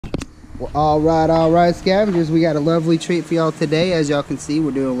Well, all right, scavengers. We got a lovely treat for y'all today. As y'all can see, we're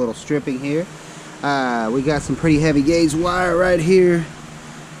doing a little stripping here. We got some pretty heavy gauge wire right here.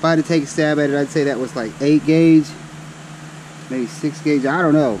 If I had to take a stab at it, I'd say that was like 8 gauge, maybe 6 gauge. I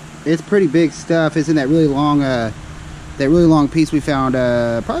don't know. It's pretty big stuff. It's in that really long piece we found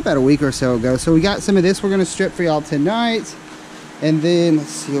probably about a week or so ago. So we got some of this we're gonna strip for y'all tonight. And then let's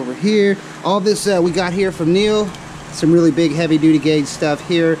see over here. All this we got here from Neil. Some really big heavy duty gauge stuff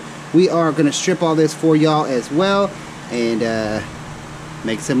here. We are gonna strip all this for y'all as well and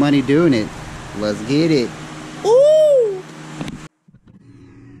make some money doing it. Let's get it. Ooh!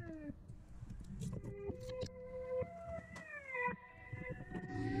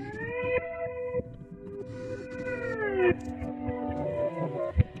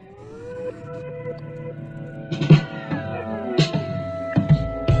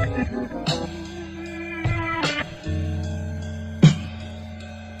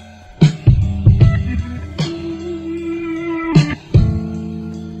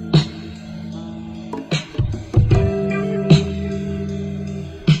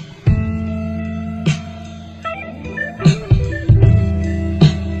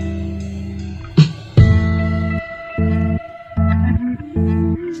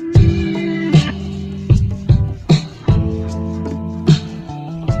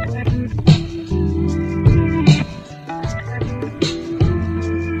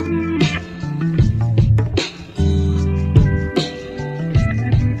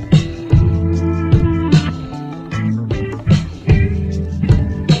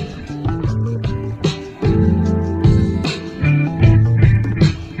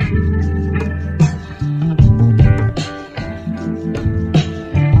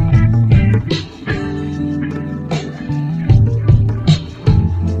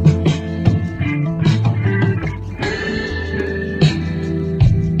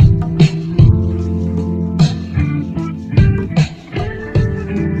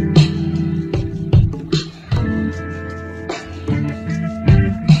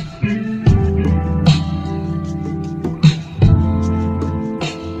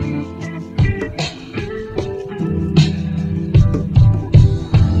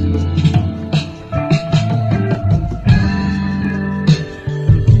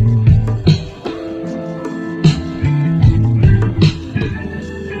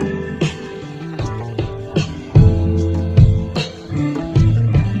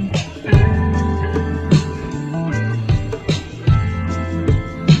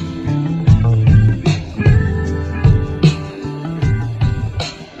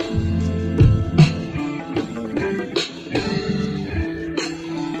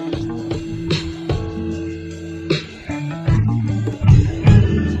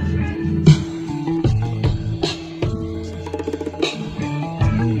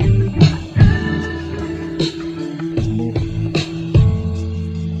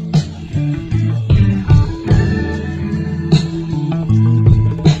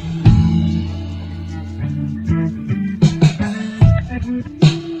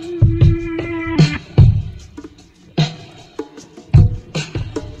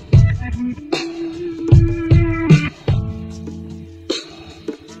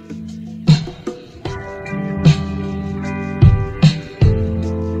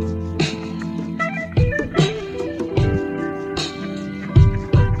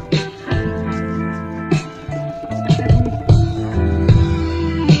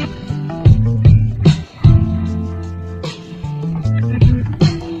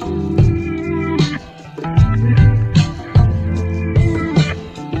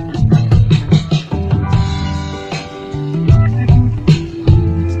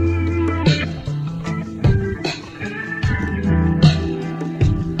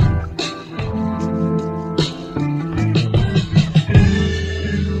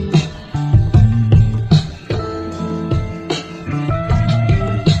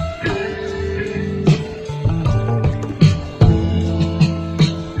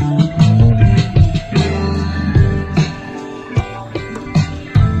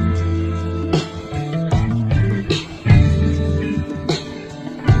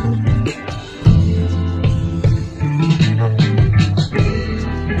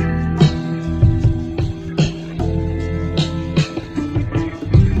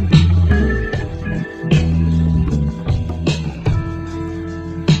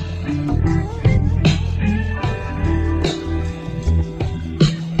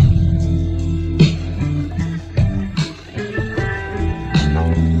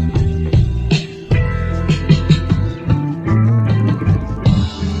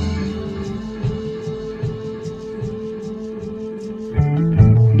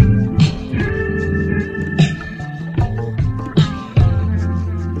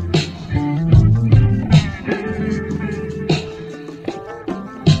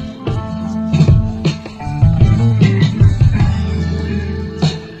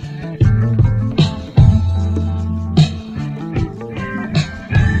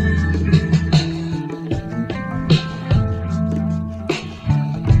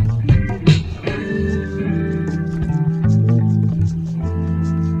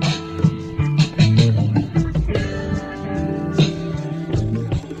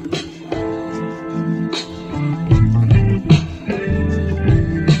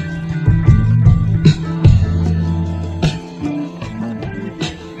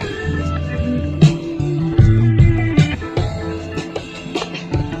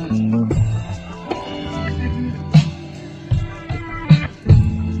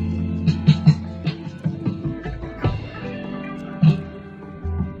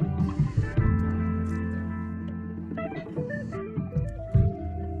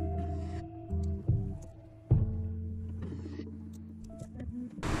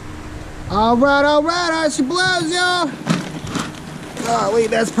 Alright, she blows, y'all. Oh, wait,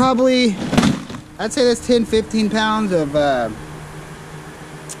 that's probably, I'd say that's 10, 15 pounds of,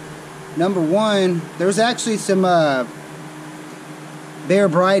 number one. There's actually some, Bear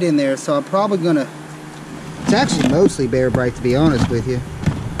Bright in there, so I'm probably gonna, it's actually mostly Bear Bright, to be honest with you.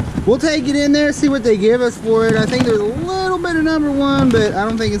 We'll take it in there, see what they give us for it. I think there's a little bit of number one, but I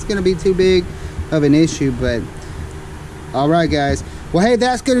don't think it's gonna be too big of an issue, but alright guys. Well, hey,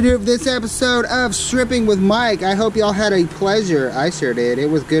 that's going to do it for this episode of Stripping with Mike. I hope y'all had a pleasure. I sure did. It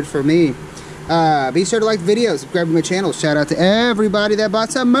was good for me. Be sure to like the video, subscribe to my channel. Shout out to everybody that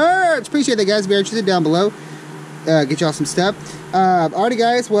bought some merch. Appreciate that, guys. If you're interested, down below. Get y'all some stuff. Alrighty,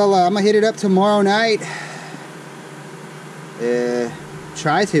 guys. Well, I'm going to hit it up tomorrow night.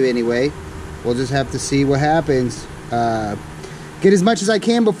 Try to, anyway. We'll just have to see what happens. Get as much as I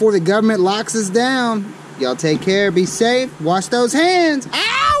can before the government locks us down. Y'all take care, be safe, wash those hands.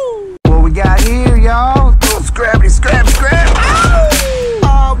 Ow! What we got here, y'all? Scrabbity, scrap, scrap.